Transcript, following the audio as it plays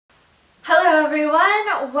Hello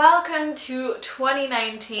everyone, welcome to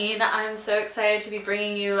 2019. I'm so excited to be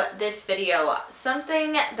bringing you this video.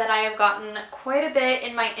 Something that I have gotten quite a bit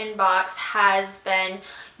in my inbox has been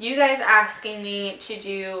you guys asking me to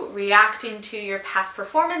do reacting to your past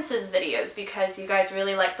performances videos because you guys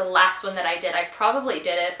really liked the last one that I did. I probably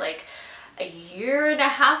did it like a year and a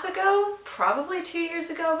half ago, probably 2 years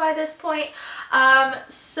ago by this point.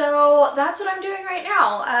 So that's what I'm doing right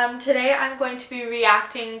now. Today I'm going to be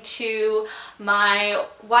reacting to my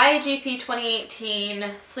YAGP 2018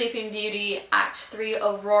 Sleeping Beauty Act 3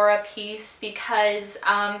 Aurora piece because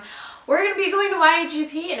we're going to be going to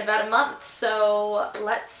YAGP in about a month, so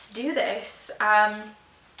let's do this. I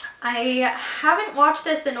haven't watched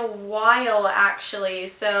this in a while actually,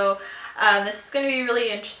 so this is going to be really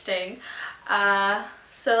interesting.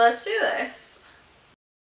 So let's do this.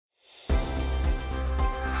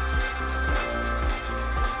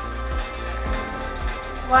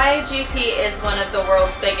 YAGP is one of the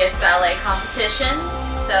world's biggest ballet competitions,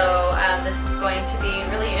 so this is going to be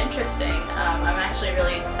really interesting. I'm actually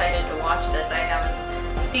really excited to watch this. I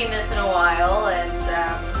haven't seen this in a while, and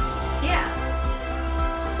yeah,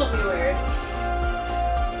 this will be weird.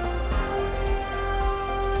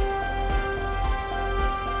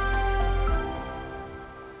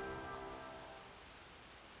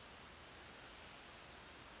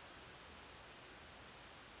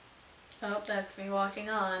 Oh, that's me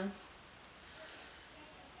walking on.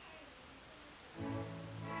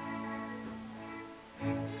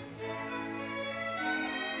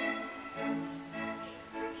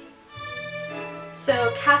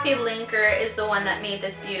 So Kathy Linker is the one that made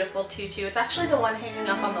this beautiful tutu. It's actually the one hanging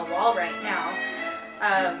up on the wall right now.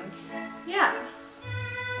 Yeah.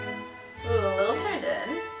 Ooh, a little turned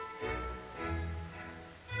in.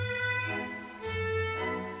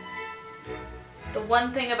 The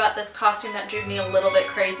one thing about this costume that drove me a little bit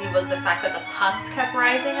crazy was the fact that the puffs kept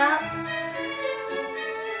rising up.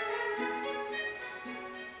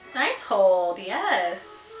 Nice hold,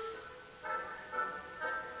 yes.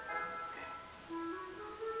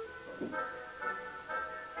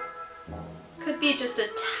 Could be just a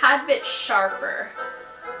tad bit sharper.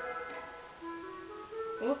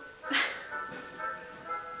 Oop.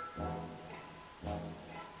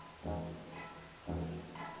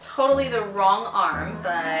 Totally the wrong arm,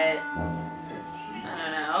 but I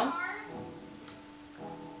don't know.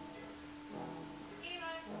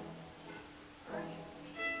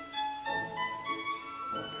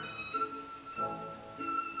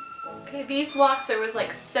 Okay, these walks, there was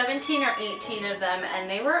like 17 or 18 of them, and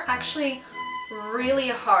they were actually really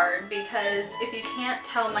hard because if you can't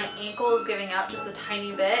tell, my ankle is giving out just a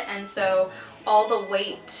tiny bit, and so all the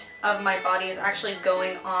weight of my body is actually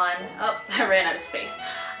going on, oh, I ran out of space,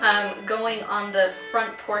 going on the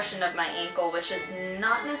front portion of my ankle, which is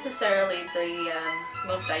not necessarily the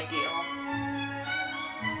most ideal.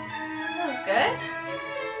 That was good.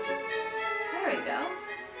 There we go.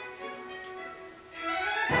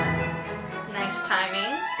 Nice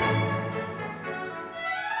timing.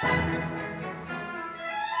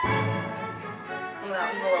 Oh,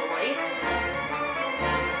 that one's a little late.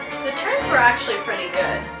 The turns were actually pretty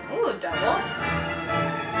good. Ooh, double.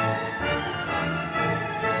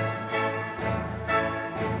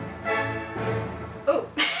 Ooh.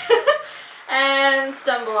 And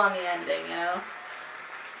stumble on the ending, you know.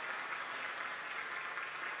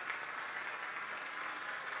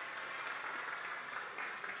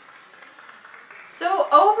 So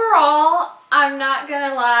overall, I'm not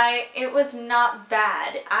gonna lie, it was not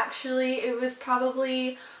bad. Actually, it was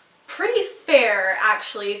probably pretty fair,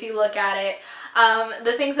 actually, if you look at it.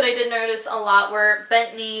 The things that I did notice a lot were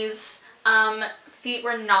bent knees, feet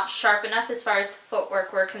were not sharp enough as far as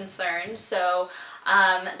footwork were concerned, so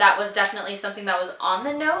that was definitely something that was on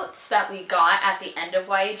the notes that we got at the end of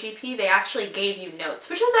YAGP. They actually gave you notes,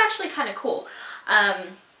 which was actually kind of cool.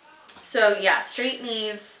 So yeah, straight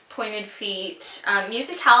knees, pointed feet.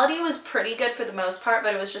 Musicality was pretty good for the most part,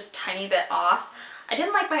 but it was just a tiny bit off. I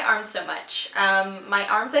didn't like my arms so much. My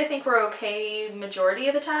arms I think were okay majority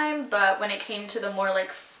of the time, but when it came to the more like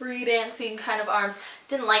free dancing kind of arms,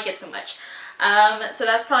 didn't like it so much. So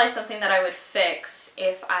that's probably something that I would fix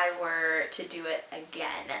if I were to do it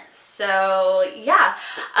again. So yeah,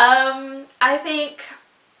 I think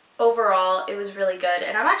overall it was really good,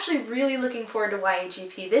 and I'm actually really looking forward to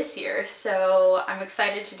YAGP this year, so I'm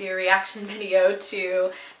excited to do a reaction video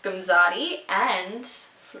to Gamzati and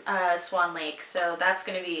Swan Lake, so that's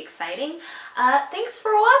going to be exciting. Thanks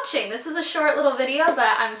for watching. This is a short little video,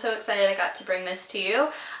 but I'm so excited I got to bring this to you.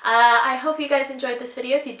 I hope you guys enjoyed this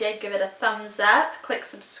video. If you did, give it a thumbs up, click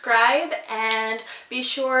subscribe, and be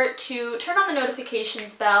sure to turn on the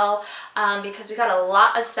notifications bell because we got a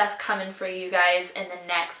lot of stuff coming for you guys in the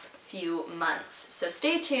next few months. So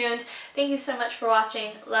stay tuned. Thank you so much for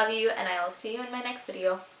watching. Love you, and I will see you in my next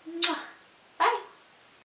video. Mwah.